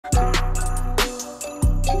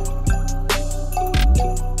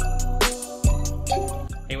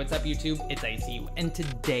What's up YouTube? It's ICU, and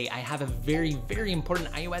today I have a very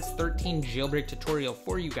important iOS 13 jailbreak tutorial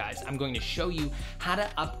for you guys. I'm going to show you how to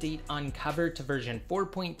update Unc0ver to version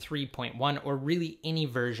 4.3.1, or really any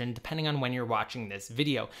version depending on when you're watching this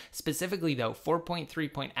video. Specifically though,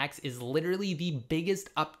 4.3.x is literally the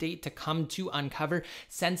biggest update to come to Unc0ver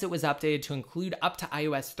since it was updated to include up to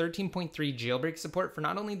iOS 13.3 jailbreak support for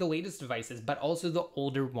not only the latest devices but also the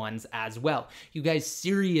older ones as well. You guys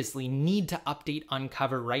seriously need to update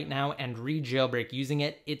Unc0ver right now and re-jailbreak using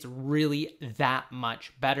it. It's really that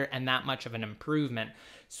much better and that much of an improvement.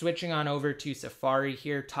 Switching on over to Safari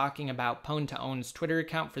here, talking about Pwn2Own's Twitter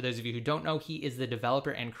account. For those of you who don't know, he is the developer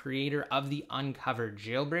and creator of the Unc0ver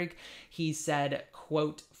jailbreak. He said,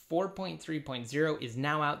 quote, 4.3.0 is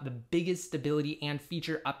now out, the biggest stability and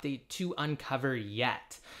feature update to Unc0ver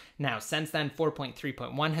yet. Now, since then,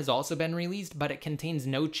 4.3.1 has also been released, but it contains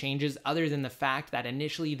no changes other than the fact that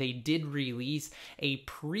initially they did release a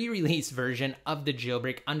pre-release version of the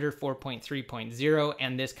jailbreak under 4.3.0,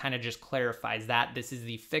 and this kind of just clarifies that. This is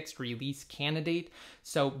the fixed release candidate.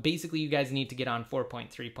 So basically, you guys need to get on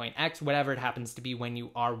 4.3.x, whatever it happens to be when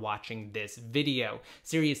you are watching this video.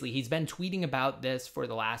 Seriously, he's been tweeting about this for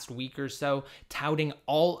the last week or so, touting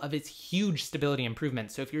all of its huge stability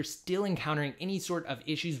improvements. So if you're still encountering any sort of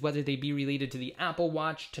issues, whether they be related to the Apple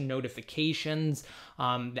Watch, to notifications,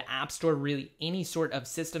 the App Store, really any sort of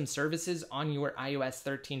system services on your iOS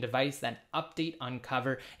 13 device, then update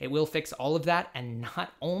Unc0ver. It will fix all of that, and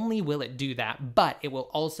not only will it do that, but it will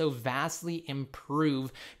also vastly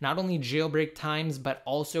improve not only jailbreak times, but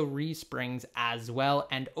also resprings as well,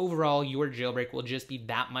 and overall your jailbreak will just be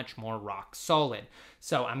that much more rock solid.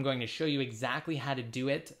 So I'm going to show you exactly how to do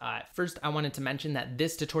it. First, I wanted to mention that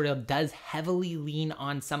this tutorial does heavily lean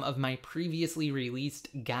on some of my previously released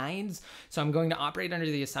guides. So I'm going to operate under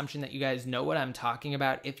the assumption that you guys know what I'm talking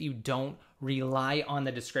about. If you don't, rely on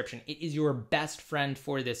the description. It is your best friend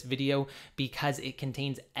for this video because it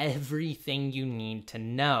contains everything you need to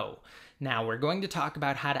know. Now, we're going to talk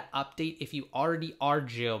about how to update if you already are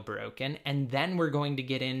jailbroken, and then we're going to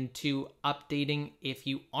get into updating if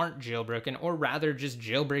you aren't jailbroken, or rather just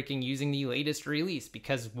jailbreaking using the latest release,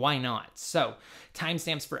 because why not? So,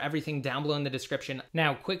 timestamps for everything down below in the description.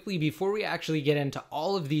 Now, quickly, before we actually get into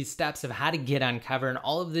all of these steps of how to get Unc0ver and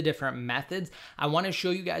all of the different methods, I want to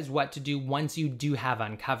show you guys what to do once you do have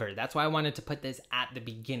Unc0ver. That's why I wanted to put this at the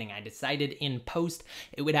beginning. I decided in post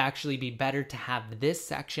it would actually be better to have this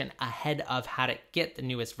section ahead of how to get the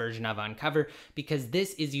newest version of Unc0ver, because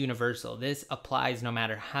this is universal. This applies no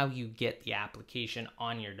matter how you get the application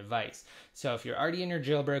on your device. So if you're already in your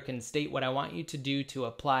jailbroken state, what I want you to do to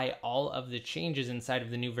apply all of the changes inside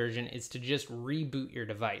of the new version is to just reboot your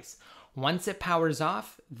device. Once it powers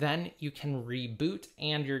off, then you can reboot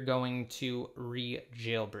and you're going to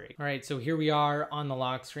re-jailbreak. All right, so here we are on the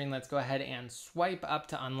lock screen. Let's go ahead and swipe up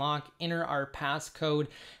to unlock, enter our passcode,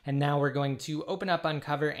 and now we're going to open up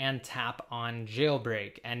Unc0ver and tap on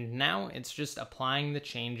jailbreak. And now it's just applying the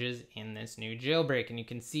changes in this new jailbreak. And you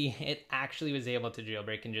can see it actually was able to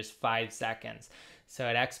jailbreak in just 5 seconds. So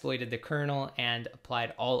it exploited the kernel and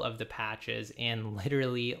applied all of the patches in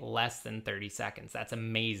literally less than 30 seconds. That's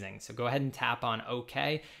amazing. So go ahead and tap on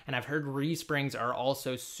OK. And I've heard resprings are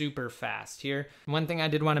also super fast here. One thing I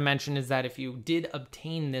did want to mention is that if you did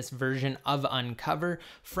obtain this version of Unc0ver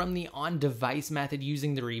from the on-device method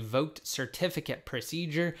using the revoked certificate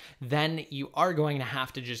procedure, then you are going to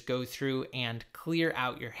have to just go through and clear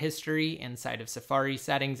out your history inside of Safari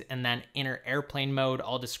settings and then enter airplane mode.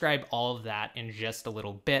 I'll describe all of that in just a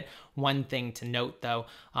little bit. One thing to note though,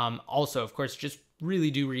 also of course, just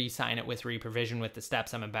really do re-sign it with Reprovision with the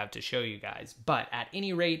steps I'm about to show you guys. But at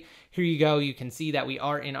any rate, here you go. You can see that we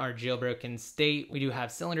are in our jailbroken state. We do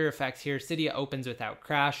have cylinder effects here. Cydia opens without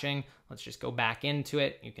crashing. Let's just go back into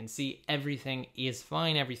it. You can see everything is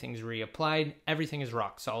fine. Everything's reapplied. Everything is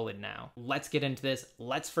rock solid now. Let's get into this.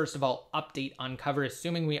 Let's first of all update Unc0ver,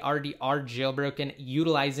 assuming we already are jailbroken,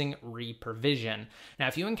 utilizing Reprovision. Now,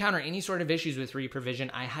 if you encounter any sort of issues with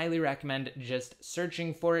Reprovision, I highly recommend just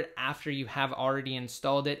searching for it after you have already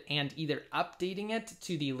installed it and either updating it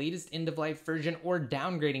to the latest end-of-life version or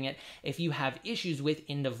downgrading it if you have issues with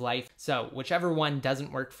end-of-life. So whichever one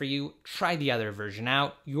doesn't work for you, try the other version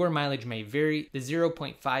out. Your mileage may vary. The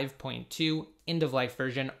 0.5.2 end of life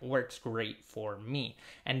version works great for me.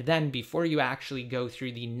 And then before you actually go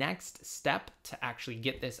through the next step to actually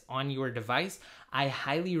get this on your device, I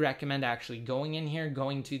highly recommend actually going in here,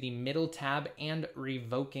 going to the middle tab and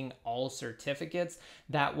revoking all certificates.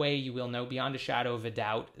 That way you will know beyond a shadow of a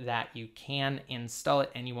doubt that you can install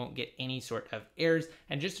it and you won't get any sort of errors.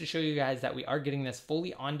 And just to show you guys that we are getting this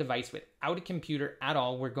fully on device without a computer at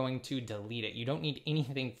all, we're going to delete it. You don't need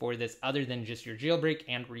anything for this other than just your jailbreak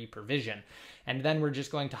and reprovision. And then we're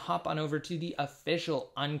just going to hop on over to the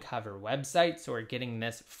official Unc0ver website. So we're getting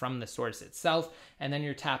this from the source itself. And then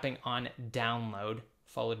you're tapping on download,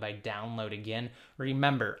 followed by download again.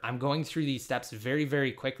 Remember, I'm going through these steps very,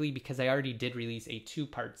 very quickly because I already did release a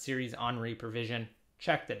 2-part series on Reprovision.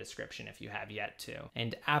 Check the description if you have yet to.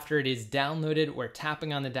 And after it is downloaded, we're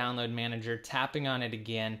tapping on the download manager, tapping on it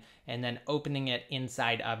again, and then opening it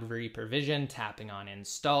inside of Reprovision, tapping on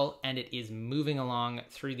install, and it is moving along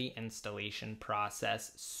through the installation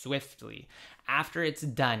process swiftly. After it's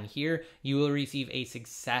done here, you will receive a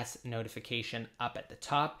success notification up at the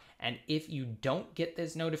top. And if you don't get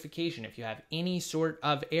this notification, if you have any sort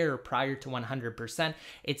of error prior to 100%,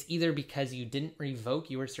 it's either because you didn't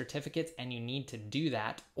revoke your certificates and you need to do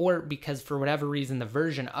that, or because for whatever reason, the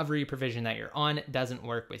version of Reprovision that you're on doesn't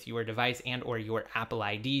work with your device and or your Apple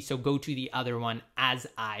ID. So go to the other one as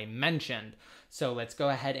I mentioned. So let's go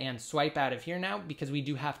ahead and swipe out of here now because we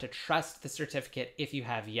do have to trust the certificate if you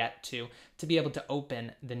have yet to be able to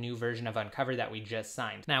open the new version of Unc0ver that we just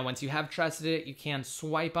signed. Now, once you have trusted it, you can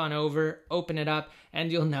swipe on over, open it up,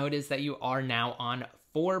 and you'll notice that you are now on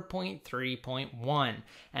 4.3.1.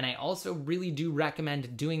 And I also really do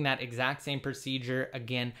recommend doing that exact same procedure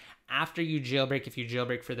again after you jailbreak. If you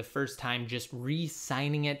jailbreak for the first time, just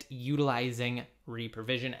re-signing it utilizing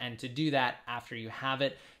Reprovision. And to do that, after you have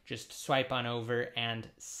it, just swipe on over and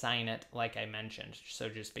sign it like I mentioned. So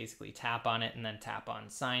just basically tap on it and then tap on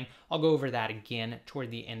sign. I'll go over that again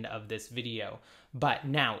toward the end of this video. But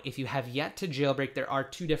now, if you have yet to jailbreak, there are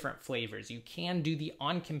 2 different flavors. You can do the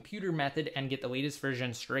on-computer method and get the latest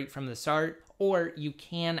version straight from the start, or you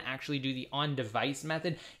can actually do the on-device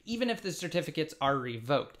method, even if the certificates are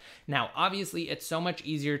revoked. Now, obviously, it's so much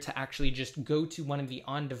easier to actually just go to one of the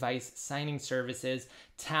on-device signing services,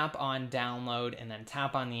 tap on download, and then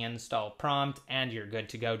tap on the install prompt, and you're good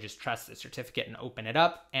to go. Just trust the certificate and open it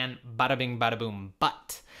up, and bada bing, bada boom.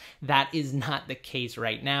 But that is not the case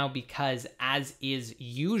right now because, as is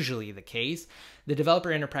usually the case, the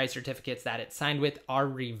developer enterprise certificates that it's signed with are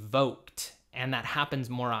revoked, and that happens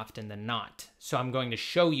more often than not. So I'm going to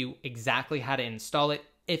show you exactly how to install it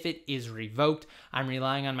if it is revoked. I'm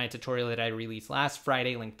relying on my tutorial that I released last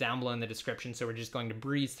Friday, linked down below in the description. So we're just going to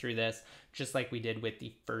breeze through this just like we did with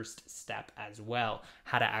the first step as well,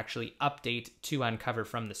 how to actually update to Unc0ver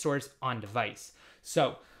from the source on device.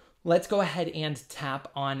 So let's go ahead and tap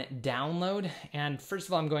on download. And first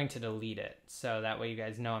of all, I'm going to delete it. So that way you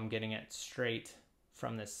guys know I'm getting it straight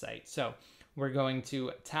from this site. So we're going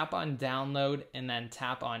to tap on download and then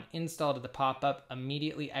tap on install to the pop-up,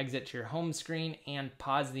 immediately exit to your home screen and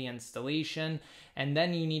pause the installation. And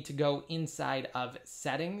then you need to go inside of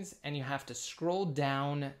settings and you have to scroll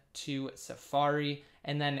down to Safari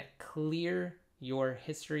and then clear your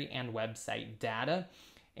history and website data.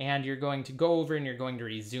 And you're going to go over and you're going to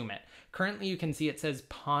resume it. Currently, you can see it says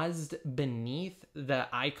paused beneath the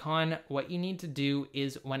icon. What you need to do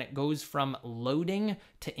is when it goes from loading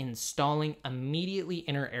to installing, immediately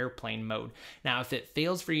enter airplane mode. Now, if it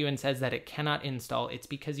fails for you and says that it cannot install, it's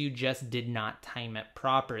because you just did not time it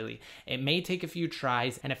properly. It may take a few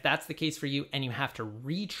tries, and if that's the case for you and you have to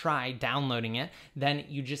retry downloading it, then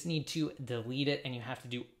you just need to delete it and you have to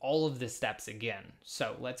do all of the steps again.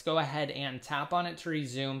 So let's go ahead and tap on it to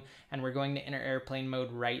resume, and we're going to enter airplane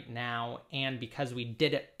mode right now. And because we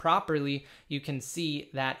did it properly, you can see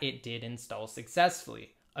that it did install successfully.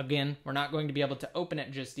 Again, we're not going to be able to open it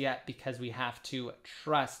just yet because we have to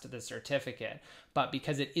trust the certificate. But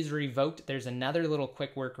because it is revoked, there's another little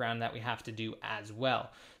quick workaround that we have to do as well.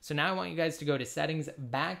 So now I want you guys to go to settings,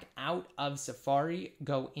 back out of Safari,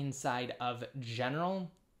 go inside of general,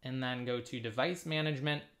 and then go to device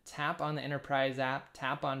management, tap on the enterprise app,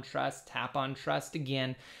 tap on trust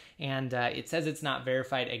again. And it says it's not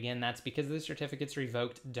verified. Again, that's because the certificate's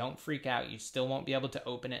revoked. Don't freak out. You still won't be able to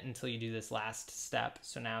open it until you do this last step.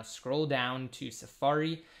 So now scroll down to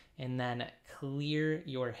Safari and then clear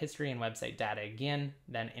your history and website data again,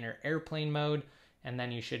 then enter airplane mode, and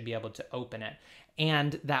then you should be able to open it.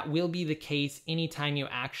 And that will be the case anytime you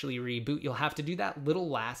actually reboot. You'll have to do that little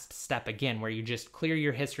last step again where you just clear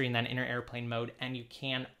your history and then enter airplane mode and you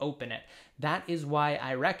can open it. That is why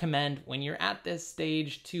I recommend when you're at this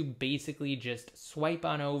stage to basically just swipe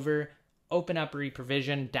on over, open up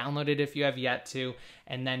Reprovision, download it if you have yet to,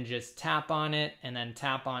 and then just tap on it and then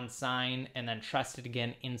tap on sign and then trust it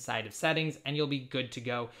again inside of settings and you'll be good to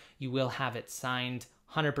go. You will have it signed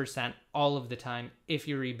 100% all of the time. If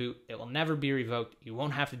you reboot, it will never be revoked. You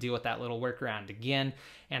won't have to deal with that little workaround again.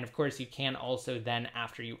 And of course, you can also then,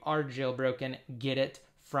 after you are jailbroken, get it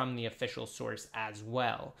from the official source as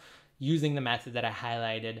well, using the method that I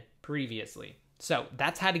highlighted previously. So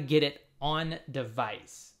that's how to get it on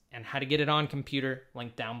device. And how to get it on computer,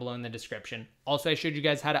 linked down below in the description. Also, I showed you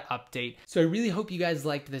guys how to update. So I really hope you guys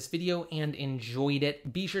liked this video and enjoyed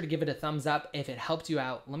it. Be sure to give it a thumbs up if it helped you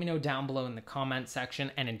out. Let me know down below in the comment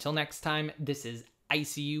section. And until next time, this is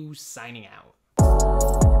ICU signing out.